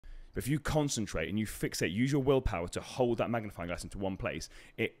But if you concentrate and you fixate, use your willpower to hold that magnifying glass into one place,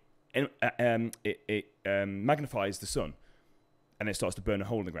 it magnifies the sun, and it starts to burn a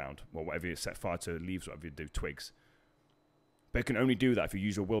hole in the ground, or whatever you set fire to, leaves, whatever you do, twigs. But it can only do that if you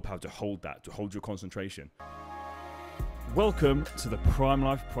use your willpower to hold that, to hold your concentration. Welcome to the Prime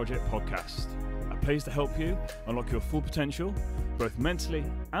Life Project podcast, a place to help you unlock your full potential, both mentally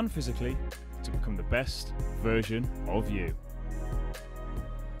and physically, to become the best version of you.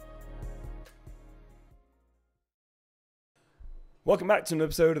 Welcome back to another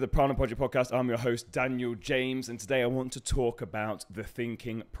episode of the Prime Life Project podcast. I'm your host, Daniel James, and today I want to talk about the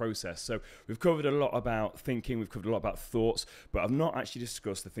thinking process. So we've covered a lot about thinking, we've covered a lot about thoughts, but I've not actually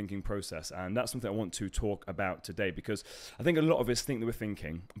discussed the thinking process, and that's something I want to talk about today because I think a lot of us think that we're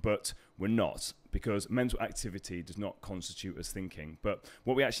thinking, but we're not, because mental activity does not constitute as thinking. But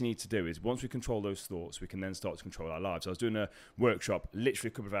what we actually need to do is, once we control those thoughts, we can then start to control our lives. I was doing a workshop literally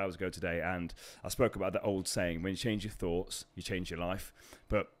a couple of hours ago today, and I spoke about that old saying, when you change your thoughts, you change your life.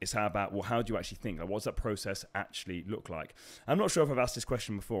 But it's how about, well, how do you actually think? Like, what does that process actually look like? I'm not sure if I've asked this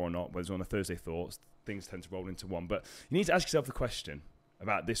question before or not, whether it's on the Thursday thoughts, things tend to roll into one, but you need to ask yourself the question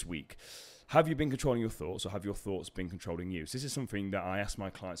about this week. Have you been controlling your thoughts, or have your thoughts been controlling you? So this is something that I asked my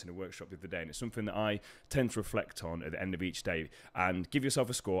clients in a workshop the other day, and it's something that I tend to reflect on at the end of each day and give yourself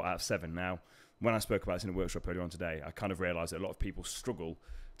a score out of 7. Now, when I spoke about this in a workshop earlier on today, I kind of realized that a lot of people struggle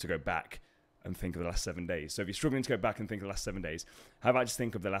to go back and think of the last 7 days. So if you're struggling to go back and think of the last 7 days, how about just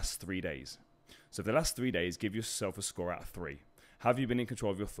think of the last 3 days? So for the last 3 days, give yourself a score out of 3. Have you been in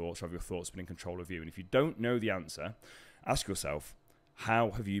control of your thoughts, or have your thoughts been in control of you? And if you don't know the answer, ask yourself,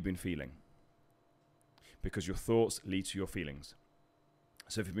 how have you been feeling? Because your thoughts lead to your feelings.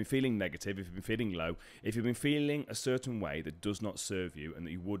 So if you've been feeling negative, if you've been feeling low, if you've been feeling a certain way that does not serve you and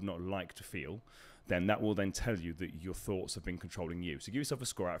that you would not like to feel, then that will then tell you that your thoughts have been controlling you. So give yourself a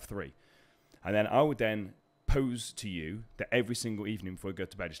score out of 3. And then I would then pose to you that every single evening before you go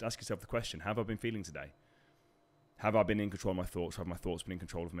to bed, just ask yourself the question, how have I been feeling today? Have I been in control of my thoughts, or have my thoughts been in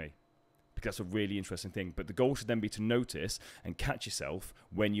control of me? Because that's a really interesting thing. But the goal should then be to notice and catch yourself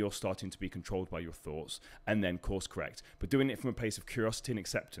when you're starting to be controlled by your thoughts, and then course correct. But doing it from a place of curiosity and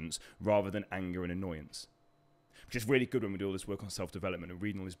acceptance rather than anger and annoyance. Which is really good when we do all this work on self-development and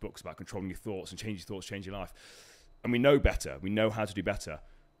reading all these books about controlling your thoughts and change your thoughts, change your life. And we know better. We know how to do better.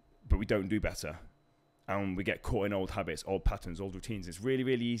 But we don't do better. And we get caught in old habits, old patterns, old routines. It's really,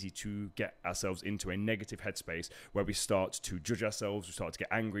 really easy to get ourselves into a negative headspace where we start to judge ourselves, we start to get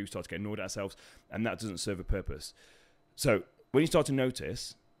angry, we start to get annoyed at ourselves, and that doesn't serve a purpose. So when you start to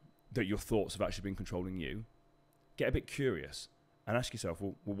notice that your thoughts have actually been controlling you, get a bit curious and ask yourself,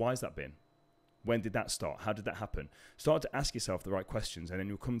 well, why has that been? When did that start? How did that happen? Start to ask yourself the right questions, and then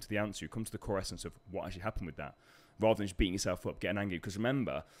you'll come to the answer. You'll come to the core essence of what actually happened with that, rather than just beating yourself up, getting angry. Because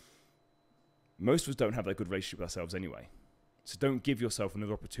remember, most of us don't have that good relationship with ourselves anyway. So don't give yourself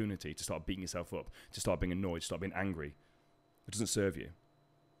another opportunity to start beating yourself up, to start being annoyed, to start being angry. It doesn't serve you.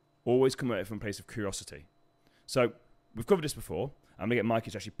 Always come at it from a place of curiosity. So we've covered this before. I'm going to get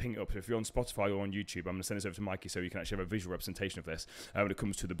Mikey to actually ping it up. So if you're on Spotify or on YouTube, I'm going to send this over to Mikey so you can actually have a visual representation of this when it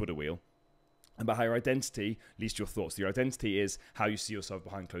comes to the Buddha wheel. About how your identity leads to your thoughts. Your identity is how you see yourself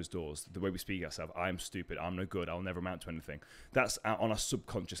behind closed doors. The way we speak ourselves. I am stupid. I'm no good. I'll never amount to anything. That's on a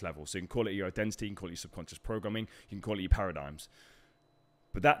subconscious level. So you can call it your identity. You can call it your subconscious programming. You can call it your paradigms.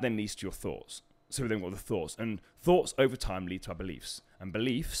 But that then leads to your thoughts. So then what are the thoughts? And thoughts over time lead to our beliefs. And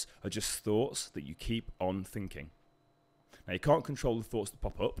beliefs are just thoughts that you keep on thinking. Now you can't control the thoughts that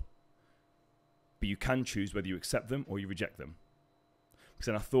pop up, but you can choose whether you accept them or you reject them. Because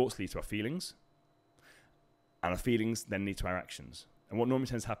then our thoughts lead to our feelings. And our feelings then lead to our actions. And what normally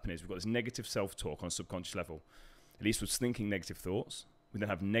tends to happen is we've got this negative self-talk on a subconscious level. At least with thinking negative thoughts, we then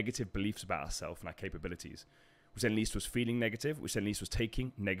have negative beliefs about ourselves and our capabilities, which then leads to us feeling negative, which then leads to us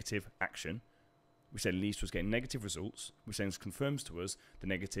taking negative action, which then leads to us getting negative results, which then confirms to us the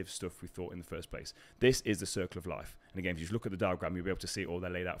negative stuff we thought in the first place. This is the circle of life. And again, if you just look at the diagram, you'll be able to see it all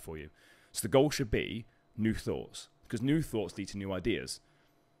there laid out for you. So the goal should be new thoughts, because new thoughts lead to new ideas.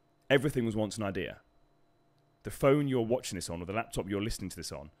 Everything was once an idea. The phone you're watching this on, or the laptop you're listening to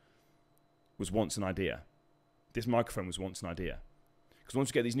this on, was once an idea. This microphone was once an idea. Because once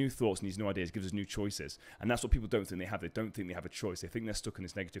you get these new thoughts and these new ideas, it gives us new choices. And that's what people don't think they have. They don't think they have a choice. They think they're stuck in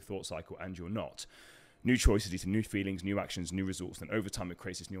this negative thought cycle, and you're not. New choices lead to new feelings, new actions, new results. And over time, it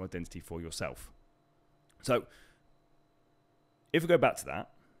creates this new identity for yourself. So, if we go back to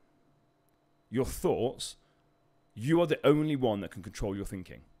that, your thoughts, you are the only one that can control your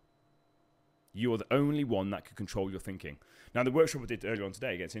thinking. You are the only one that can control your thinking. Now, the workshop I did earlier on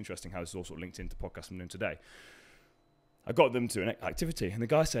today, again, it's interesting how this is all sort of linked into the podcast I'm doing today. I got them to an activity, and the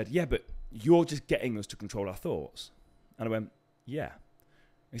guy said, yeah, but you're just getting us to control our thoughts. And I went, yeah.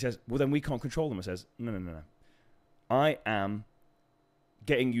 He says, well, then we can't control them. I says, no. I am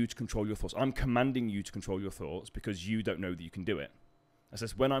getting you to control your thoughts. I'm commanding you to control your thoughts because you don't know that you can do it. I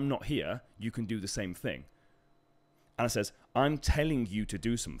says, when I'm not here, you can do the same thing. And I says, I'm telling you to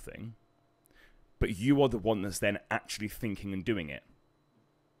do something, but you are the one that's then actually thinking and doing it.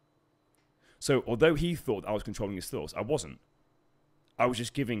 So although he thought I was controlling his thoughts, I wasn't. I was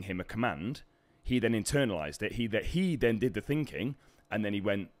just giving him a command. He then internalized it. He then did the thinking, and then he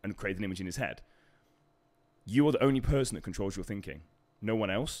went and created an image in his head. You are the only person that controls your thinking. No one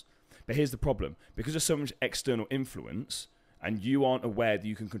else. But here's the problem. Because there's so much external influence, and you aren't aware that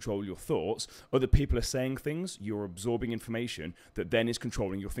you can control your thoughts, other people are saying things, you're absorbing information that then is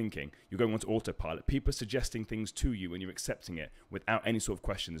controlling your thinking. You're going onto autopilot. People are suggesting things to you and you're accepting it without any sort of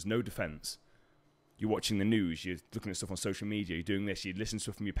question. There's no defense. You're watching the news, you're looking at stuff on social media, you're doing this, you listen to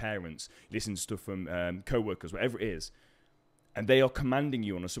stuff from your parents, you listen to stuff from co-workers, whatever it is. And they are commanding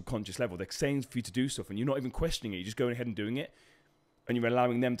you on a subconscious level. They're saying for you to do stuff and you're not even questioning it. You're just going ahead and doing it. And you're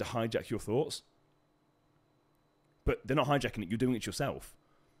allowing them to hijack your thoughts. But they're not hijacking it, you're doing it yourself.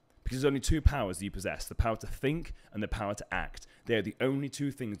 Because there's only two powers that you possess, the power to think and the power to act. They're the only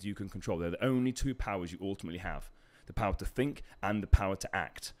two things that you can control. They're the only two powers you ultimately have. The power to think and the power to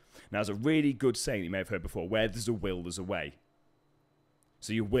act. Now, there's a really good saying you may have heard before, where there's a will, there's a way.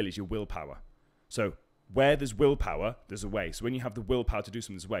 So your will is your willpower. So where there's willpower, there's a way. So when you have the willpower to do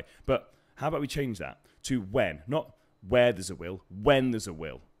something, there's a way. But how about we change that to when? Not where there's a will, when there's a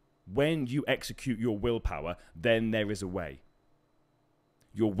will. When you execute your willpower, then there is a way.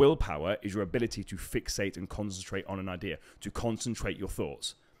 Your willpower is your ability to fixate and concentrate on an idea, to concentrate your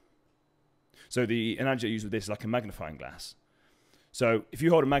thoughts. So the analogy I use with this is like a magnifying glass. So if you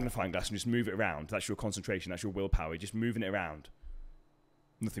hold a magnifying glass and just move it around, that's your concentration, that's your willpower. You're just moving it around.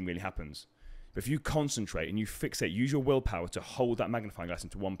 Nothing really happens. But if you concentrate and you fixate, use your willpower to hold that magnifying glass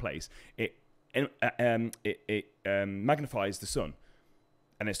into one place, it magnifies the sun.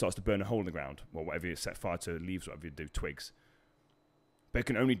 And it starts to burn a hole in the ground, or whatever you set fire to, leaves, whatever you do, twigs. But it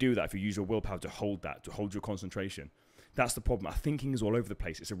can only do that if you use your willpower to hold that, to hold your concentration. That's the problem. Our thinking is all over the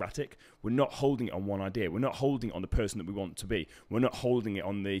place. It's erratic. We're not holding it on one idea. We're not holding it on the person that we want to be. We're not holding it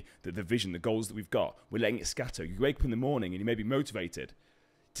on the vision, the goals that we've got. We're letting it scatter. You wake up in the morning and you may be motivated.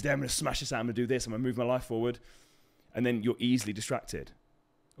 Today I'm going to smash this out. I'm going to do this. I'm going to move my life forward. And then you're easily distracted.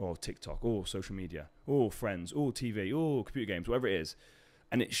 Or TikTok, or social media, or friends, or TV, or computer games, whatever it is.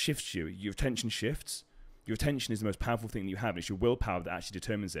 And it shifts you. Your attention shifts. Your attention is the most powerful thing that you have. And it's your willpower that actually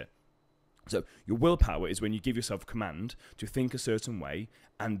determines it. So your willpower is when you give yourself a command to think a certain way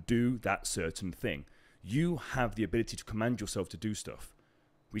and do that certain thing. You have the ability to command yourself to do stuff,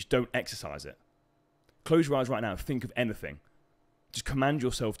 which don't exercise it. Close your eyes right now and think of anything. Just command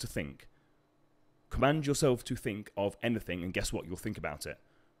yourself to think. Command yourself to think of anything, and guess what? You'll think about it.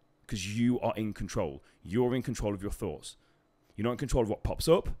 Because you are in control. You're in control of your thoughts. You're not in control of what pops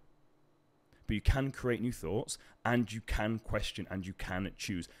up, but you can create new thoughts, and you can question, and you can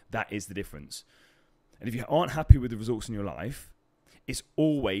choose. That is the difference. And if you aren't happy with the results in your life, it's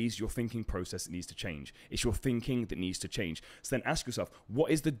always your thinking process that needs to change. It's your thinking that needs to change. So then ask yourself,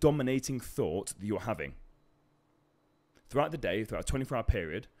 what is the dominating thought that you're having? Throughout the day, throughout a 24-hour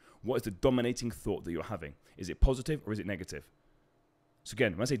period, what is the dominating thought that you're having? Is it positive or is it negative? So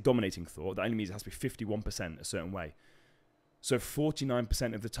again, when I say dominating thought, that only means it has to be 51% a certain way. So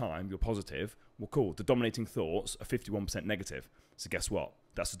 49% of the time you're positive, well cool, the dominating thoughts are 51% negative. So guess what?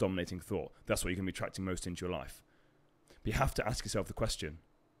 That's the dominating thought. That's what you're going to be attracting most into your life. But you have to ask yourself the question.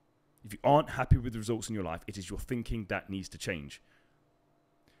 If you aren't happy with the results in your life, it is your thinking that needs to change.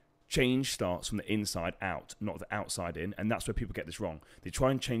 Change starts from the inside out, not the outside in, and that's where people get this wrong. They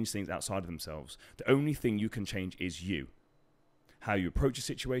try and change things outside of themselves. The only thing you can change is you. How you approach a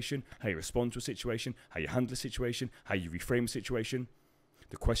situation, how you respond to a situation, how you handle a situation, how you reframe a situation,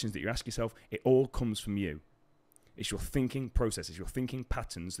 the questions that you ask yourself, it all comes from you. It's your thinking process, it's your thinking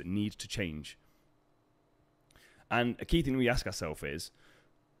patterns that need to change. And a key thing we ask ourselves is,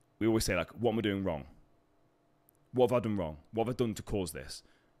 we always say like, what am I doing wrong? What have I done wrong? What have I done to cause this?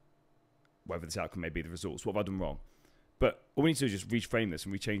 Whatever this outcome may be, the results, what have I done wrong? But all we need to do is just reframe this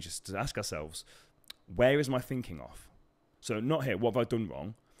and rechange this to ask ourselves, where is my thinking off? So not here, what have I done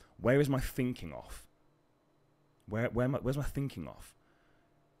wrong? Where is my thinking off? Where's my thinking off?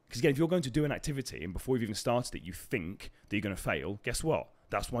 Because again, if you're going to do an activity and before you've even started it, you think that you're going to fail, guess what?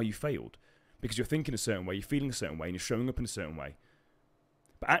 That's why you failed. Because you're thinking a certain way, you're feeling a certain way, and you're showing up in a certain way.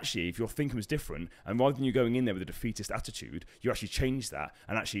 But actually, if your thinking was different, and rather than you going in there with a defeatist attitude, you actually changed that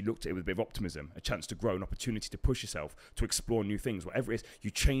and actually looked at it with a bit of optimism, a chance to grow, an opportunity to push yourself, to explore new things, whatever it is.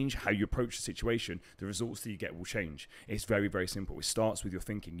 You change how you approach the situation, the results that you get will change. It's very, very simple. It starts with your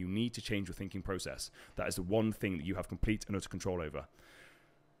thinking. You need to change your thinking process. That is the one thing that you have complete and utter control over.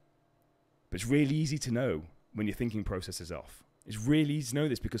 But it's really easy to know when your thinking process is off. It's really easy to know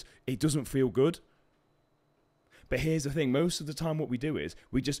this because it doesn't feel good. But here's the thing, most of the time what we do is,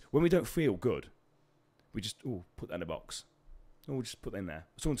 when we don't feel good, we just, put that in a box. We'll just put that in there.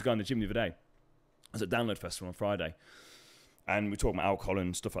 I saw someone to go in the gym the other day. I was at Download Festival on Friday, and we were talking about alcohol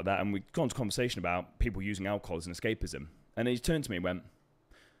and stuff like that, and we got into conversation about people using alcohol as an escapism. And he turned to me and went,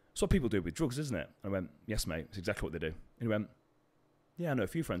 "It's what people do with drugs, isn't it?" And I went, "Yes, mate, it's exactly what they do." And he went, "Yeah, I know a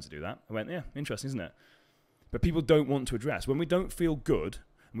few friends that do that." I went, "Yeah, interesting, isn't it?" But people don't want to address. When we don't feel good,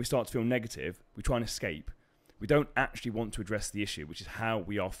 and we start to feel negative, we try and escape. We don't actually want to address the issue, which is how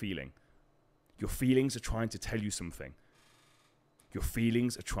we are feeling. Your feelings are trying to tell you something. Your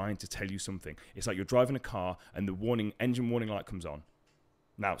feelings are trying to tell you something. It's like you're driving a car and the engine warning light comes on.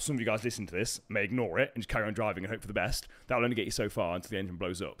 Now, some of you guys listening to this may ignore it and just carry on driving and hope for the best. That'll only get you so far until the engine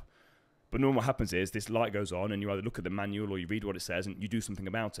blows up. But normally what happens is this light goes on and you either look at the manual or you read what it says and you do something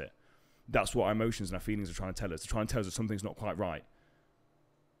about it. That's what our emotions and our feelings are trying to tell us. They're trying to tell us that something's not quite right.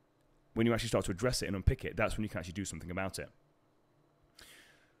 When you actually start to address it and unpick it, that's when you can actually do something about it.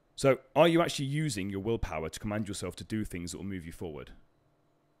 So, are you actually using your willpower to command yourself to do things that will move you forward?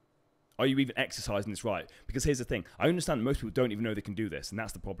 Are you even exercising this right? Because here's the thing. I understand that most people don't even know they can do this, and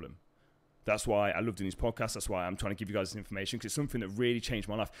that's the problem. That's why I love doing these podcasts. That's why I'm trying to give you guys this information, because it's something that really changed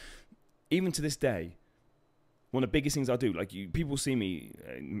my life. Even to this day, one of the biggest things I do, people see me,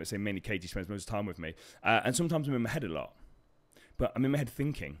 say mainly Katie spends most of the time with me, and sometimes I'm in my head a lot. But I'm in my head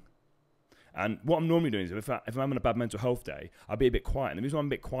thinking. And what I'm normally doing is if I'm having a bad mental health day, I'll be a bit quiet. And the reason why I'm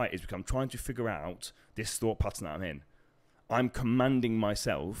a bit quiet is because I'm trying to figure out this thought pattern that I'm in. I'm commanding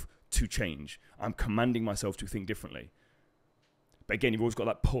myself to change. I'm commanding myself to think differently. But again, you've always got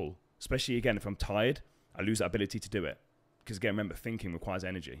that pull. Especially, again, if I'm tired, I lose that ability to do it. Because again, remember, thinking requires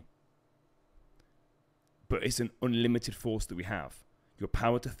energy. But it's an unlimited force that we have. Your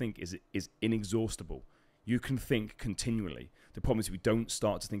power to think is inexhaustible. You can think continually. The problem is we don't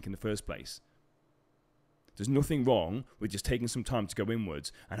start to think in the first place. There's nothing wrong with just taking some time to go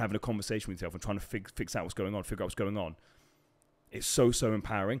inwards and having a conversation with yourself and trying to fix out what's going on, figure out what's going on. It's so, so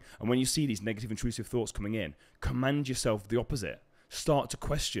empowering. And when you see these negative, intrusive thoughts coming in, command yourself the opposite. Start to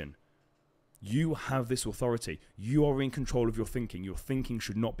question. You have this authority. You are in control of your thinking. Your thinking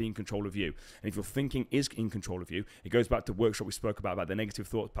should not be in control of you. And if your thinking is in control of you, it goes back to the workshop we spoke about the negative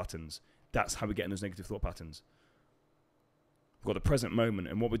thought patterns. That's how we get in those negative thought patterns. We've got the present moment,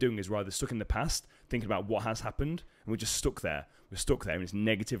 and what we're doing is we're either stuck in the past, thinking about what has happened, and we're just stuck there. We're stuck there in this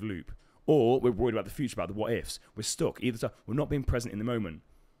negative loop. Or we're worried about the future, about the what ifs. We're stuck. Either side, we're not being present in the moment.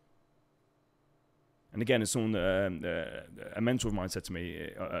 And again, as someone, a mentor of mine said to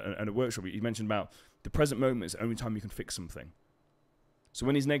me at a workshop, he mentioned about the present moment is the only time you can fix something. So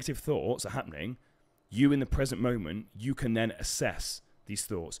when these negative thoughts are happening, you in the present moment, you can then assess these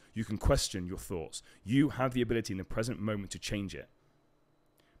thoughts. You can question your thoughts. You have the ability in the present moment to change it.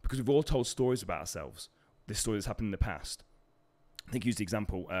 Because we've all told stories about ourselves. This story that's happened in the past. I think I used the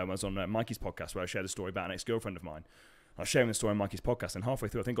example when I was on Mikey's podcast where I shared a story about an ex-girlfriend of mine. I was sharing the story on Mikey's podcast, and halfway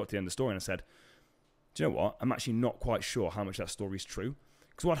through I think I got to the end of the story and I said, do you know what? I'm actually not quite sure how much that story is true.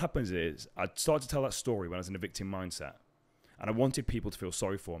 Because what happens is I started to tell that story when I was in a victim mindset. And I wanted people to feel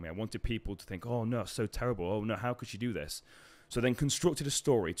sorry for me. I wanted people to think, oh no, it's so terrible. Oh no, how could she do this? So I then constructed a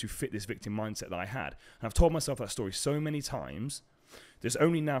story to fit this victim mindset that I had. And I've told myself that story so many times. There's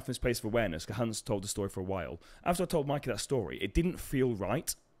only now from this place of awareness, because I hadn't told the story for a while. After I told Mikey that story, it didn't feel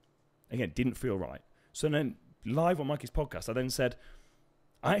right. Again, it didn't feel right. So then live on Mikey's podcast, I then said,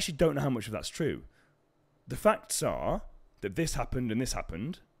 I actually don't know how much of that's true. The facts are that this happened and this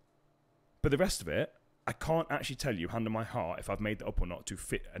happened. But the rest of it, I can't actually tell you, hand on my heart, if I've made that up or not to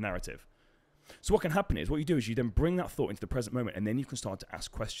fit a narrative. So what can happen is, what you do is you then bring that thought into the present moment, and then you can start to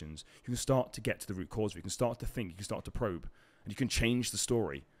ask questions. You can start to get to the root cause of it. You can start to think. You can start to probe. And you can change the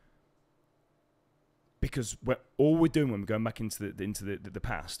story. Because all we're doing when we're going back into the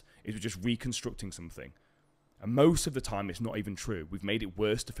past is we're just reconstructing something. And most of the time, it's not even true. We've made it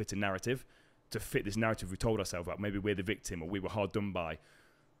worse to fit a narrative, to fit this narrative we told ourselves about. Maybe we're the victim or we were hard done by.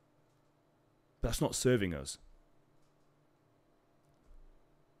 But that's not serving us.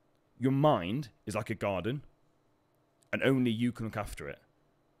 Your mind is like a garden, and only you can look after it.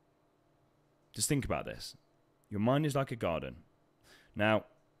 Just think about this. Your mind is like a garden. Now,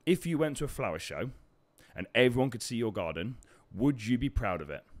 if you went to a flower show and everyone could see your garden, would you be proud of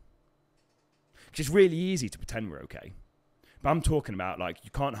it? It's really easy to pretend we're okay. But I'm talking about, like,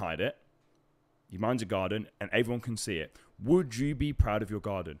 you can't hide it. Your mind's a garden and everyone can see it. Would you be proud of your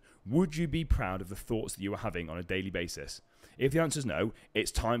garden? Would you be proud of the thoughts that you are having on a daily basis? If the answer is no,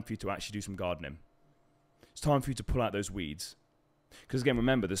 it's time for you to actually do some gardening. It's time for you to pull out those weeds. Because again,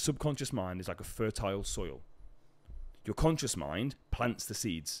 remember, the subconscious mind is like a fertile soil. Your conscious mind plants the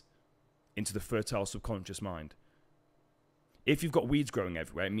seeds into the fertile subconscious mind. If you've got weeds growing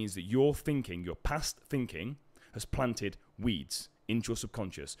everywhere, it means that your thinking, your past thinking, has planted weeds into your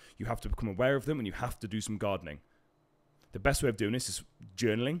subconscious. You have to become aware of them and you have to do some gardening. The best way of doing this is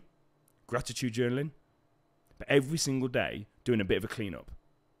journaling, gratitude journaling, but every single day doing a bit of a cleanup.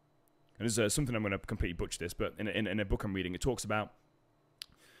 And there's something, I'm going to completely butcher this, but in a book I'm reading, it talks about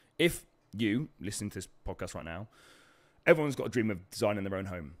if you, listening to this podcast right now, everyone's got a dream of designing their own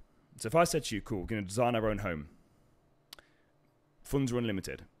home. So if I said to you, cool, we're going to design our own home, funds are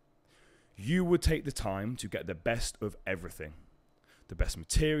unlimited, you would take the time to get the best of everything. The best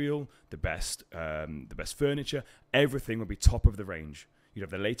material, the best furniture, everything would be top of the range. You'd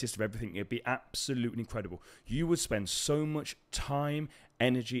have the latest of everything. It'd be absolutely incredible. You would spend so much time,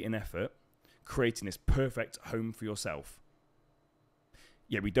 energy, and effort creating this perfect home for yourself.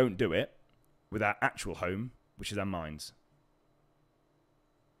 Yet we don't do it with our actual home, which is our minds.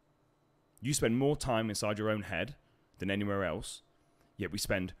 You spend more time inside your own head than anywhere else, yet we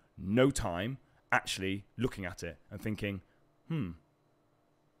spend no time actually looking at it and thinking,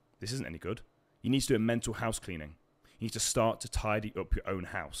 this isn't any good. You need to do a mental house cleaning. You need to start to tidy up your own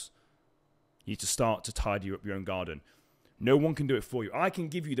house. You need to start to tidy up your own garden. No one can do it for you. I can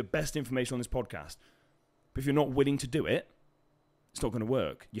give you the best information on this podcast, but if you're not willing to do it, it's not going to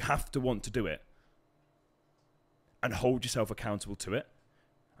work. You have to want to do it and hold yourself accountable to it.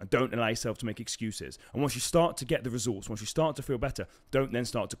 And don't allow yourself to make excuses. And once you start to get the results, once you start to feel better, don't then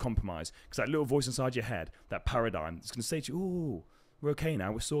start to compromise. Because that little voice inside your head, that paradigm, it's going to say to you, ooh, we're okay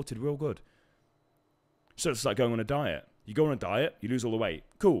now, we're sorted, we're all good. So it's like going on a diet. You go on a diet, you lose all the weight.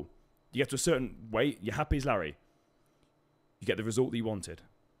 Cool. You get to a certain weight, you're happy as Larry. You get the result that you wanted.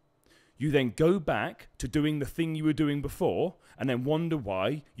 You then go back to doing the thing you were doing before and then wonder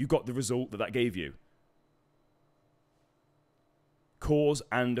why you got the result that gave you. Cause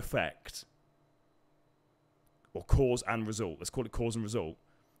and effect, or cause and result. Let's call it cause and result.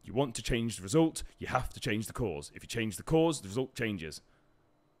 You want to change the result, you have to change the cause. If you change the cause, the result changes.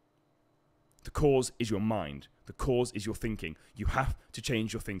 The cause is your mind. The cause is your thinking. You have to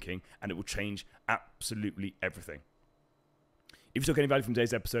change your thinking, and it will change absolutely everything. If you took any value from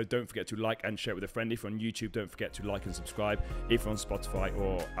today's episode, don't forget to like and share it with a friend. If you're on YouTube, don't forget to like and subscribe. If you're on Spotify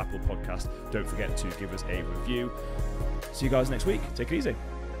or Apple Podcast, don't forget to give us a review. See you guys next week. Take it easy.